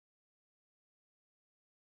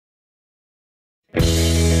Let's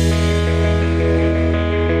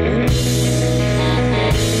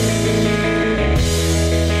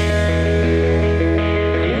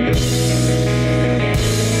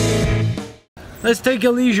take a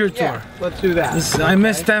leisure tour. Yeah, let's do that. I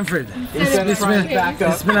miss Stanford.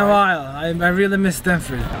 It's been a while. I really miss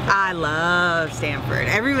Stanford. I love Stanford.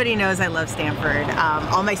 Everybody knows I love Stanford.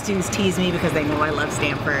 All my students tease me because they know I love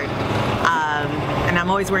Stanford. And I'm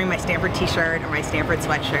always wearing my Stanford t-shirt or my Stanford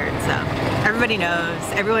sweatshirt. So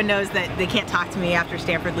everyone knows that they can't talk to me after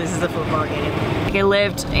Stanford loses a football game. I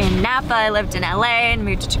lived in Napa, I lived in LA, and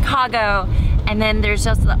moved to Chicago. And then there's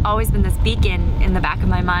just always been this beacon in the back of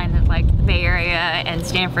my mind that like the Bay Area and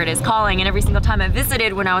Stanford is calling, and every single time I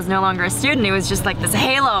visited when I was no longer a student, it was just like this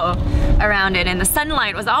halo around it, and the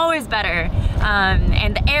sunlight was always better,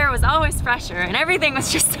 and the air was always fresher, and everything was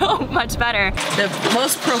just so much better. The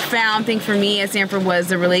most profound thing for me at Stanford was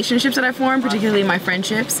the relationships that I formed, particularly my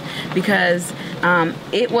friendships, because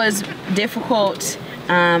it was difficult.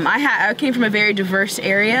 I came from a very diverse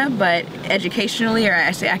area, but educationally, or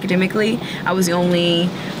I say academically, I was the only,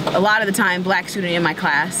 a lot of the time, black student in my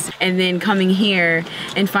class. And then coming here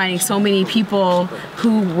and finding so many people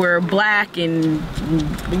who were black and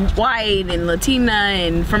white and Latina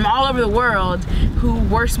and from all over the world who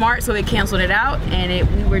were smart, so they canceled it out, and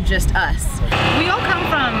we were just us. We all come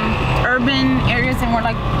from urban areas, and we're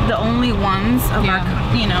like the only ones of our,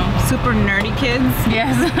 you know, super nerdy kids.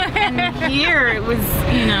 Yes. And here it was,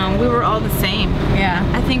 you know, we were all the same. Yeah.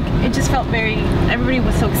 I think it just felt everybody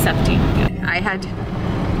was so accepting. I had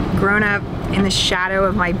grown up in the shadow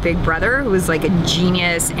of my big brother, who was like a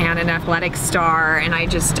genius and an athletic star, and I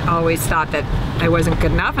just always thought that I wasn't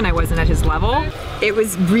good enough and I wasn't at his level. It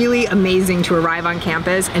was really amazing to arrive on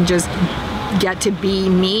campus and just get to be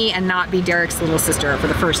me and not be Derek's little sister for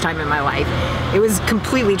the first time in my life. It was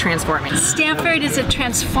completely transforming. Stanford is a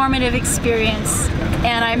transformative experience,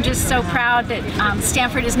 and I'm just so proud that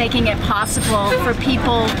Stanford is making it possible for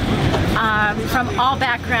people from all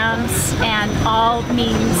backgrounds and all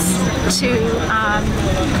means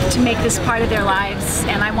to make this part of their lives,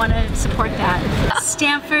 and I want to support that.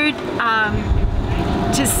 Stanford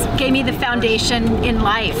just gave me the foundation in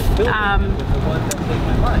life.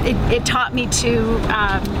 It taught me to,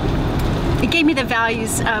 it gave me the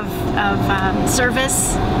values of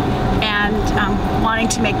service and wanting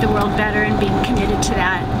to make the world better and being committed to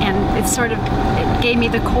that. And it gave me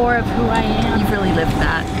the core of who I am. You've really lived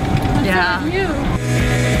that. Yeah.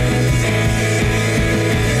 You.